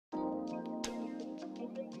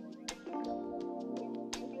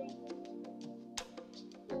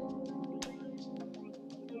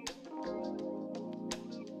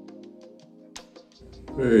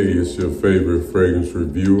Hey, it's your favorite fragrance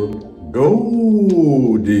reviewer,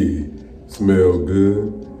 Goldie. Smell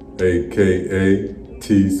Good, aka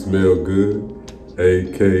T Smell Good,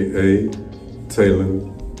 aka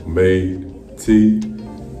Taylor Made T,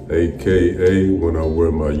 aka when I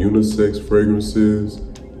wear my unisex fragrances,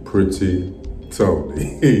 Pretty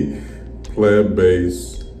Tony.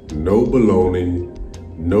 Plant-based, no baloney,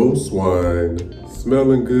 no swine,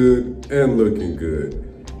 smelling good and looking good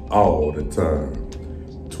all the time.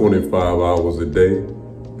 25 hours a day,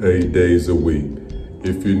 8 days a week.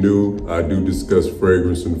 If you're new, I do discuss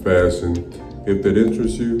fragrance and fashion. If that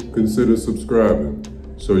interests you, consider subscribing.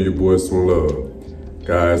 Show your boy some love.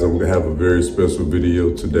 Guys, I'm gonna have a very special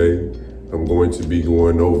video today. I'm going to be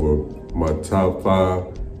going over my top 5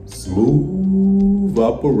 smooth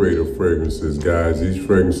operator fragrances, guys. These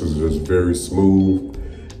fragrances are just very smooth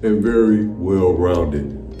and very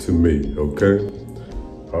well-rounded to me, okay?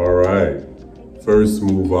 All right. First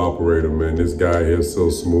smooth operator, man. This guy here is so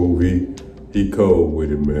smooth. He cold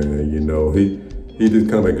with it, man. You know, he just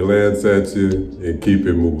kind of glance at you and keep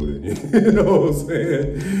it moving. You know what I'm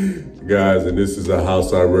saying? Guys, and this is a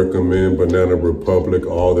house I recommend, Banana Republic.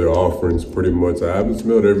 All their offerings, pretty much. I haven't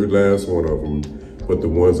smelled every last one of them, but the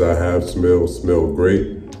ones I have smell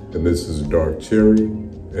great. And this is dark cherry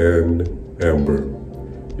and amber.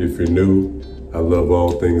 If you're new, I love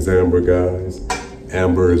all things amber, guys.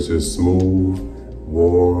 Amber is just smooth,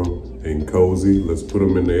 warm, and cozy. Let's put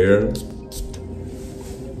them in the air.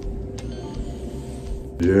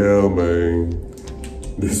 Yeah, man.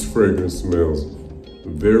 This fragrance smells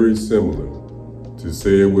very similar to,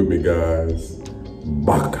 say it with me, guys,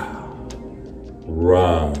 Bacca,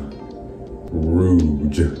 Ra,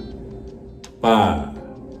 Rouge,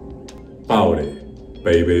 540,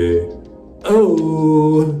 baby.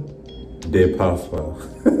 Oh, de parfum.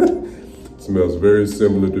 Smells very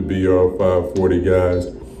similar to BR 540, guys.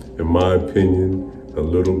 In my opinion, a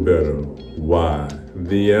little better. Why?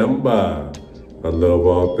 The amber. I love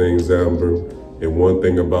all things amber. And one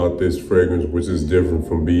thing about this fragrance, which is different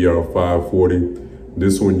from BR 540,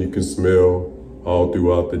 this one you can smell all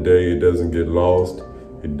throughout the day. It doesn't get lost.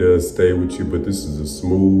 It does stay with you, but this is a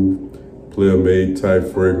smooth, player-made type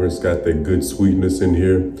fragrance. Got that good sweetness in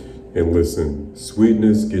here. And listen,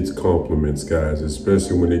 sweetness gets compliments, guys,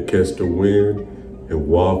 especially when they catch the wind and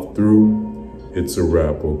waft through. It's a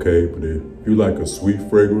wrap, okay? But if you like a sweet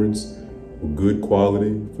fragrance with good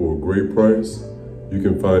quality for a great price, you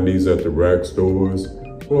can find these at the rack stores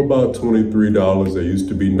for about $23. They used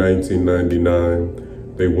to be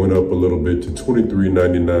 $19.99. They went up a little bit to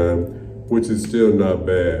 $23.99, which is still not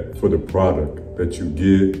bad for the product that you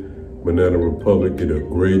get. Banana Republic did a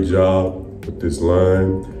great job with this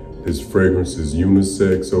line. This fragrance is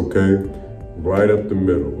unisex, okay? Right up the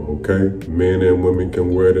middle, okay? Men and women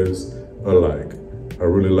can wear this alike. I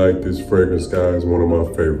really like this fragrance, guys. One of my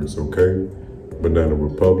favorites, okay? Banana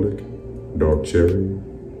Republic, dark cherry,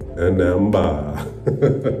 and amber.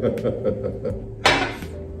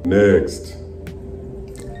 Next,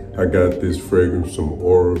 I got this fragrance from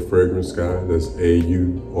Aura Fragrance, guys. That's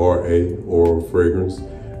A-U-R-A, Aura Fragrance.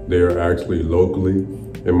 They are actually locally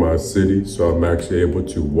in my city, so I'm actually able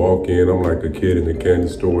to walk in. I'm like a kid in the candy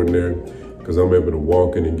store in there, because I'm able to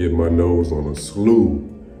walk in and get my nose on a slew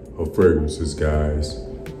of fragrances, guys.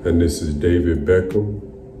 And this is David Beckham,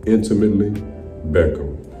 Intimately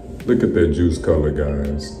Beckham. Look at that juice color,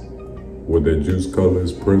 guys. Where that juice color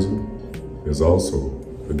is present is also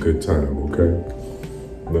a good time, okay?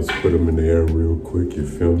 Let's put them in the air real quick, you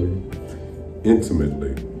feel me?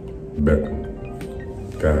 Intimately Beckham.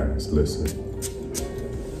 Guys, listen.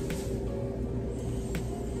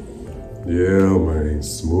 Yeah, man,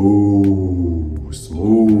 smooth,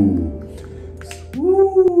 smooth,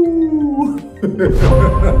 smooth.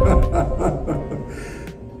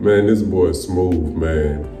 Man, this boy is smooth,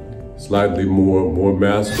 man. Slightly more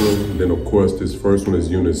masculine. Then of course, this first one is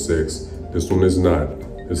unisex. This one is not.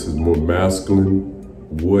 This is more masculine,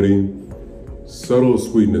 woody, subtle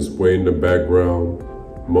sweetness way in the background,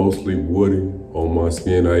 mostly woody. On my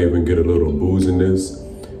skin, I even get a little booziness.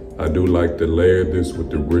 I do like to layer this with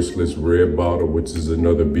the Richless Red bottle, which is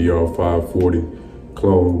another BR 540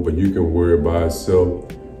 clone, but you can wear it by itself.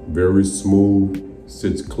 Very smooth,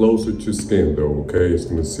 sits closer to skin though, okay? It's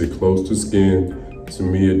gonna sit close to skin. To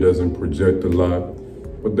me, it doesn't project a lot,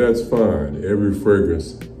 but that's fine. Every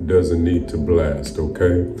fragrance doesn't need to blast,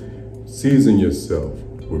 okay? Season yourself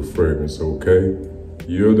with fragrance, okay?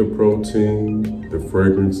 You're the protein, the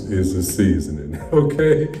fragrance is the seasoning,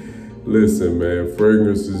 okay? Listen, man,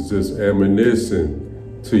 fragrance is just ammunition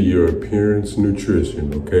to your appearance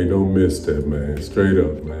nutrition, okay? Don't miss that, man. Straight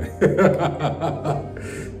up, man.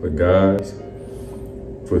 But guys,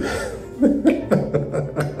 Guys,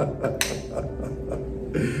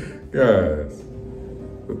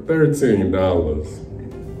 for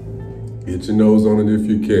 $13, get your nose on it if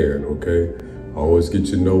you can, okay? Always get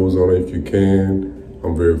your nose on it if you can.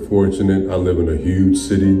 I'm very fortunate. I live in a huge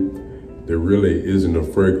city. There really isn't a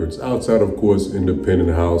fragrance outside, of course,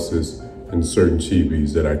 independent houses and certain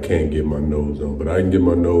cheapies that I can't get my nose on, but I can get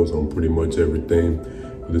my nose on pretty much everything.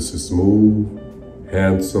 This is smooth,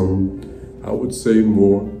 handsome, I would say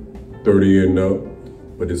more 30 and up,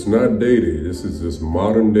 but it's not dated. This is this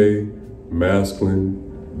modern day, masculine,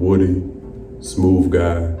 woody, smooth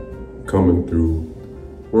guy coming through,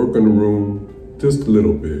 working the room just a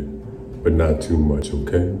little bit, but not too much,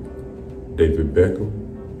 okay? David Beckham,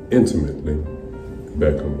 intimately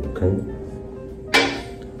Beckham, okay?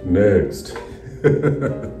 Next,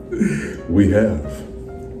 we have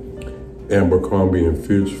Crombie and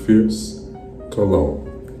Fitch Fierce Cologne.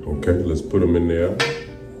 Okay, let's put them in there.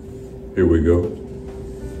 Here we go.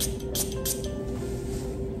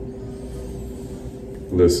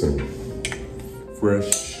 Listen,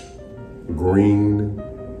 fresh, green,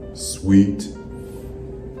 sweet,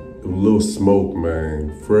 a little smoke,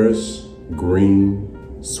 man. Fresh, green,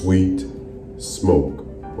 sweet, smoke,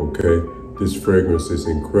 okay? This fragrance is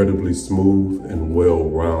incredibly smooth and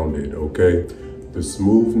well-rounded, okay? The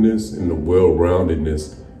smoothness and the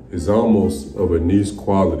well-roundedness is almost of a niche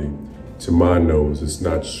quality to my nose. It's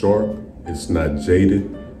not sharp, it's not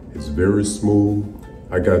jaded, it's very smooth.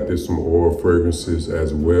 I got this from Oral Fragrances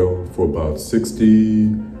as well for about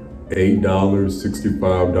 $68,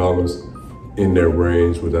 $65 in that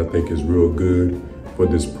range, which I think is real good for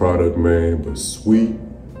this product, man. But sweet,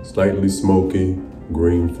 slightly smoky,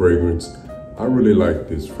 green fragrance. I really like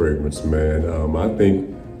this fragrance, man. I think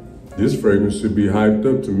this fragrance should be hyped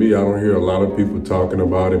up. To me, I don't hear a lot of people talking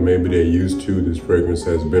about it. Maybe they used to. This fragrance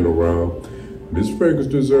has been around. This fragrance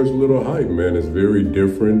deserves a little hype, man. It's very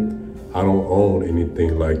different. I don't own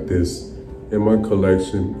anything like this in my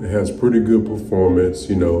collection. It has pretty good performance,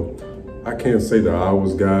 you know. I can't say the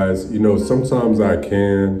hours, guys. You know, sometimes I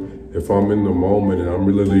can if I'm in the moment and I'm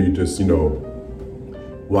really just, you know,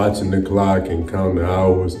 watching the clock and counting the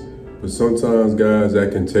hours. But sometimes, guys,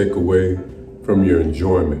 that can take away from your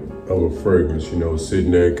enjoyment of a fragrance, you know,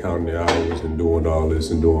 sitting there counting the hours and doing all this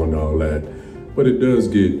and doing all that. But it does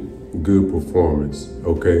get good performance,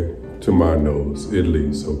 okay, to my nose, at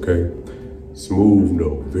least, okay? Smooth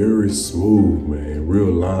note, very smooth, man.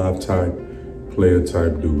 Real live type, player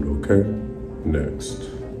type dude, okay? Next,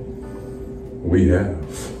 we have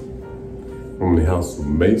from the house of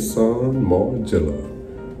Maison Margiela,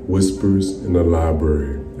 Whispers in the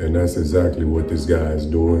Library. And that's exactly what this guy is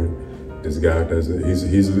doing. This guy doesn't,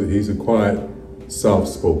 he's a quiet,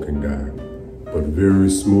 soft-spoken guy, but very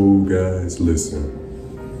smooth, guys. Listen.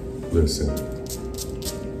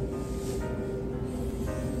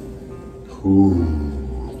 Ooh,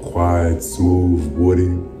 quiet, smooth,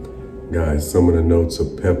 woody. Guys, some of the notes are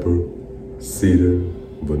pepper, cedar,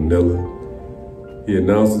 vanilla. He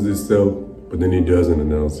announces himself, but then he doesn't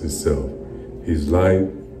announce himself. He's light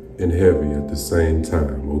and heavy at the same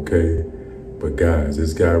time, okay? But guys,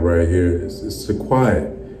 this guy right here is a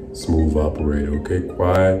quiet, smooth operator, okay?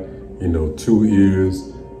 Quiet, you know, 2 ears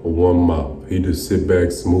or 1 mouth. He just sit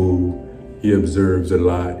back smooth. He observes a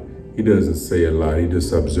lot. He doesn't say a lot, he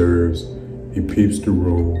just observes. He peeps the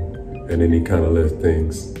room, and then he kind of lets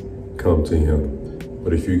things come to him.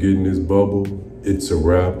 But if you get in this bubble, it's a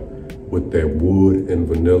wrap with that wood and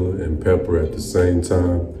vanilla and pepper at the same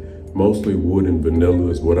time. Mostly wood and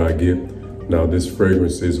vanilla is what I get. Now this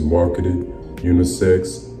fragrance is marketed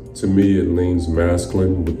unisex. To me, it leans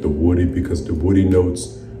masculine with the woody because the woody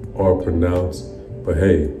notes are pronounced. But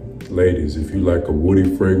hey, ladies, if you like a woody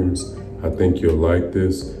fragrance, I think you'll like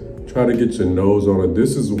this. Try to get your nose on it.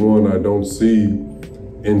 This is one I don't see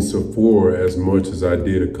in Sephora as much as I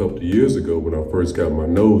did a couple of years ago when I first got my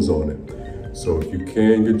nose on it. So if you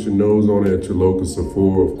can get your nose on it at your local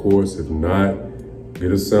Sephora, of course. If not,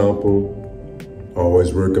 get a sample.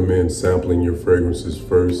 Always recommend sampling your fragrances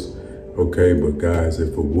first, okay? But guys,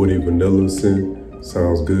 if a woody vanilla scent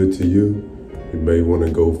sounds good to you, you may want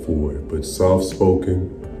to go for it. But soft-spoken,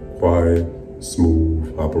 quiet,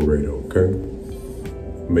 smooth operator, okay?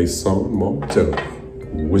 Maison Margiela,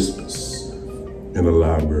 Whispers in the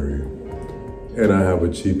Library. And I have a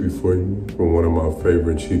cheapie for you from one of my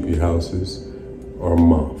favorite cheapie houses,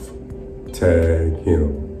 Armaf. Tag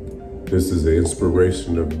him. This is the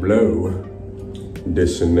inspiration of Blow de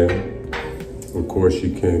Chanel. Of course,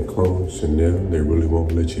 you can't clone Chanel. They really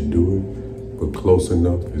won't let you do it. But close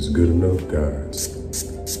enough is good enough, guys.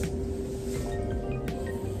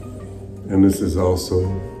 And this is also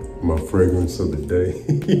My fragrance of the day.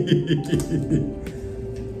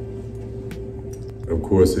 Of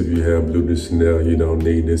course, if you have Bleu de Chanel, you don't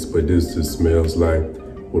need this, but this just smells like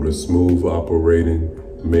what a smooth operating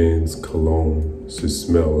men's cologne should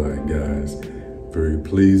smell like, guys. Very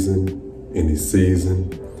pleasing, any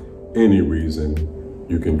season, any reason.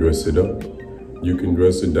 You can dress it up, you can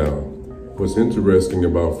dress it down. What's interesting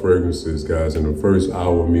about fragrances, guys, in the first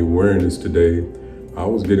hour of me wearing this today, I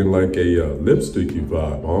was getting like a lipsticky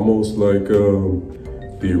vibe, almost like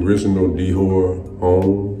the original Dior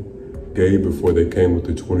Homme gave before they came with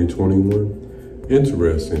the 2021.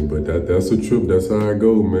 Interesting, but that's a trip. That's how I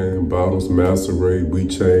go, man. Bottles macerate, we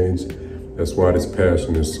change. That's why this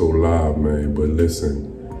passion is so loud, man. But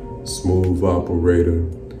listen, smooth operator,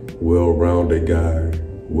 well-rounded guy,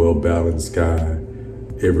 well-balanced guy.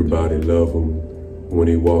 Everybody love him. When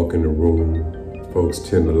he walk in the room, folks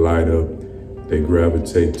tend to light up. They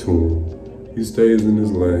gravitate to him. He stays in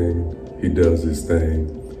his lane. He does his thing.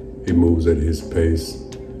 He moves at his pace.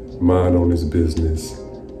 Mind on his business.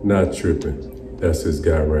 Not tripping. That's this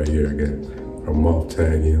guy right here again. Armaf,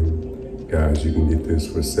 tag him. Guys, you can get this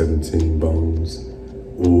for 17 bones.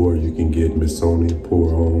 Or you can get Maison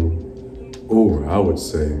Margiela. Or I would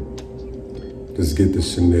say, just get the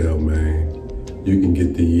Chanel, man. You can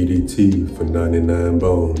get the EDT for 99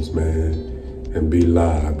 bones, man, and be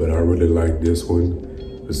live. But I really like this one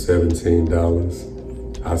for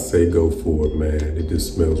 $17. I say go for it, man. It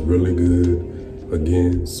just smells really good.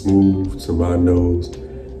 Again, smooth to my nose.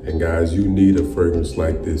 And guys, you need a fragrance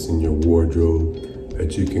like this in your wardrobe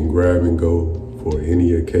that you can grab and go for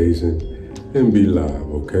any occasion and be live,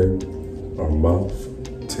 okay? Armaf,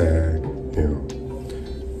 tag him.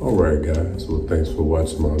 All right, guys, well, thanks for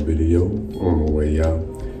watching my video. On the way out,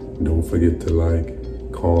 don't forget to like,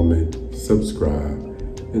 comment, subscribe,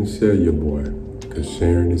 and share your boy, because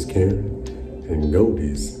sharing is caring, and GOAT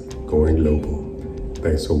is going global.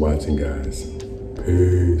 Thanks for watching, guys.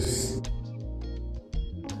 Peace.